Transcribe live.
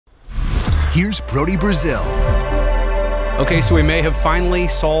Here's Brody Brazil. Okay, so we may have finally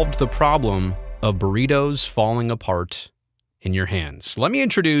solved the problem of burritos falling apart in your hands. Let me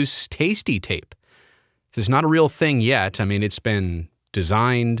introduce Tastee Tape. This is not a real thing yet. I mean, it's been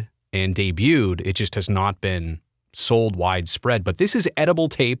designed and debuted. It just has not been sold widespread. But this is edible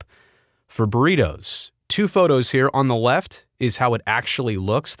tape for burritos. Two photos here. On the left is how it actually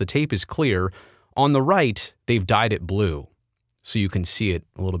looks. The tape is clear. On the right, they've dyed it blue, so you can see it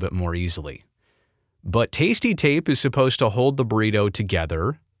a little bit more easily. But Tastee Tape is supposed to hold the burrito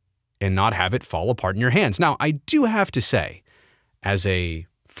together and not have it fall apart in your hands. Now, I do have to say, as a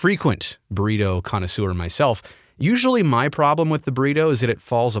frequent burrito connoisseur myself, usually my problem with the burrito is that it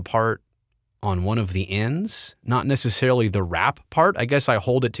falls apart on one of the ends, not necessarily the wrap part. I guess I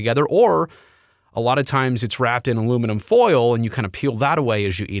hold it together, or a lot of times it's wrapped in aluminum foil and you kind of peel that away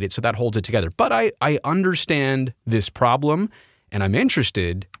as you eat it, so that holds it together. But I understand this problem and I'm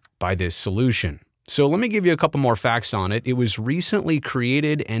interested by this solution. So let me give you a couple more facts on it. It was recently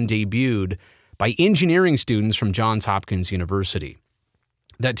created and debuted by engineering students from Johns Hopkins University.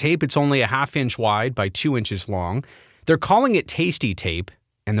 That tape, it's only a 1/2 inch wide by 2 inches long. They're calling it Tastee Tape,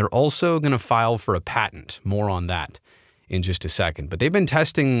 and they're also going to file for a patent. More on that in just a second. But they've been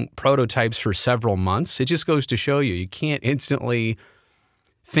testing prototypes for several months. It just goes to show you can't instantly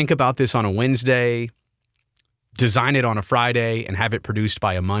think about this on a Wednesday, design it on a Friday, and have it produced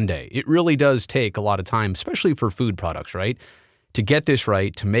by a Monday. It really does take a lot of time, especially for food products, right? To get this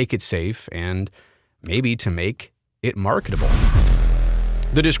right, to make it safe, and maybe to make it marketable.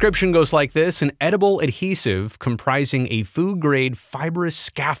 The description goes like this: an edible adhesive comprising a food-grade fibrous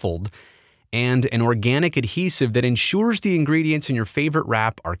scaffold and an organic adhesive that ensures the ingredients in your favorite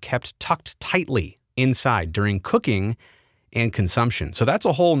wrap are kept tucked tightly inside during cooking and consumption. So that's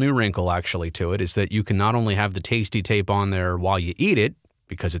a whole new wrinkle actually to it, is that you can not only have the Tastee Tape on there while you eat it,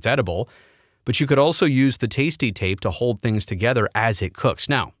 because it's edible, but you could also use the Tastee Tape to hold things together as it cooks.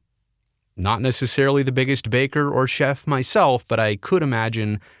 Now, not necessarily the biggest baker or chef myself, but I could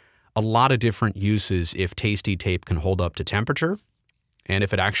imagine a lot of different uses if Tastee Tape can hold up to temperature, and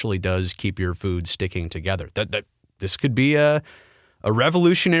if it actually does keep your food sticking together. This could be a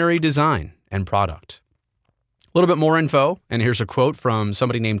revolutionary design and product. A little bit more info, and here's a quote from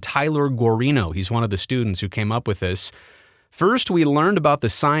somebody named Tyler Guarino. He's one of the students who came up with this. First, we learned about the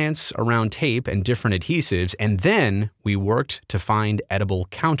science around tape and different adhesives, and then we worked to find edible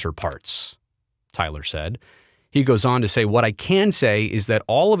counterparts, Tyler said. He goes on to say, what I can say is that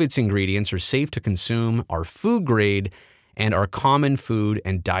all of its ingredients are safe to consume, are food grade, and are common food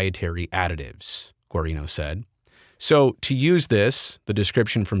and dietary additives, Guarino said. So to use this, the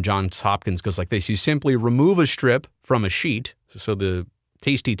description from Johns Hopkins goes like this. You simply remove a strip from a sheet. So the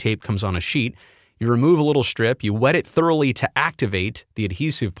Tastee Tape comes on a sheet. You remove a little strip, you wet it thoroughly to activate the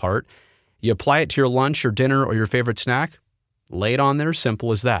adhesive part. You apply it to your lunch or dinner or your favorite snack. Lay it on there,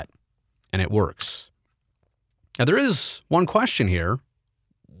 simple as that. And it works. Now there is one question here.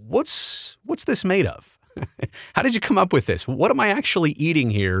 What's this made of? How did you come up with this? What am I actually eating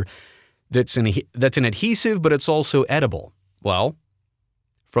here that's an adhesive, but it's also edible? Well,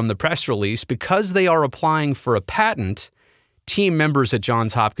 from the press release, because they are applying for a patent, team members at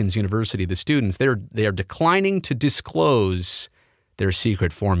Johns Hopkins University, the students, they are declining to disclose their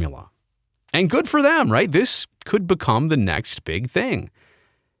secret formula. And good for them, right? This could become the next big thing.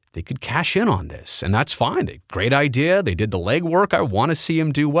 They could cash in on this, and that's fine. Great idea. They did the legwork. I want to see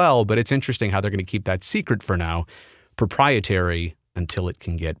them do well, but it's interesting how they're going to keep that secret for now, proprietary, until it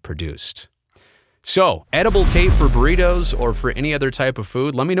can get produced. So, edible tape for burritos or for any other type of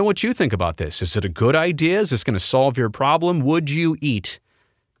food, let me know what you think about this. Is it a good idea? Is this going to solve your problem? Would you eat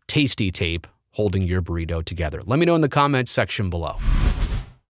Tastee Tape holding your burrito together? Let me know in the comments section below.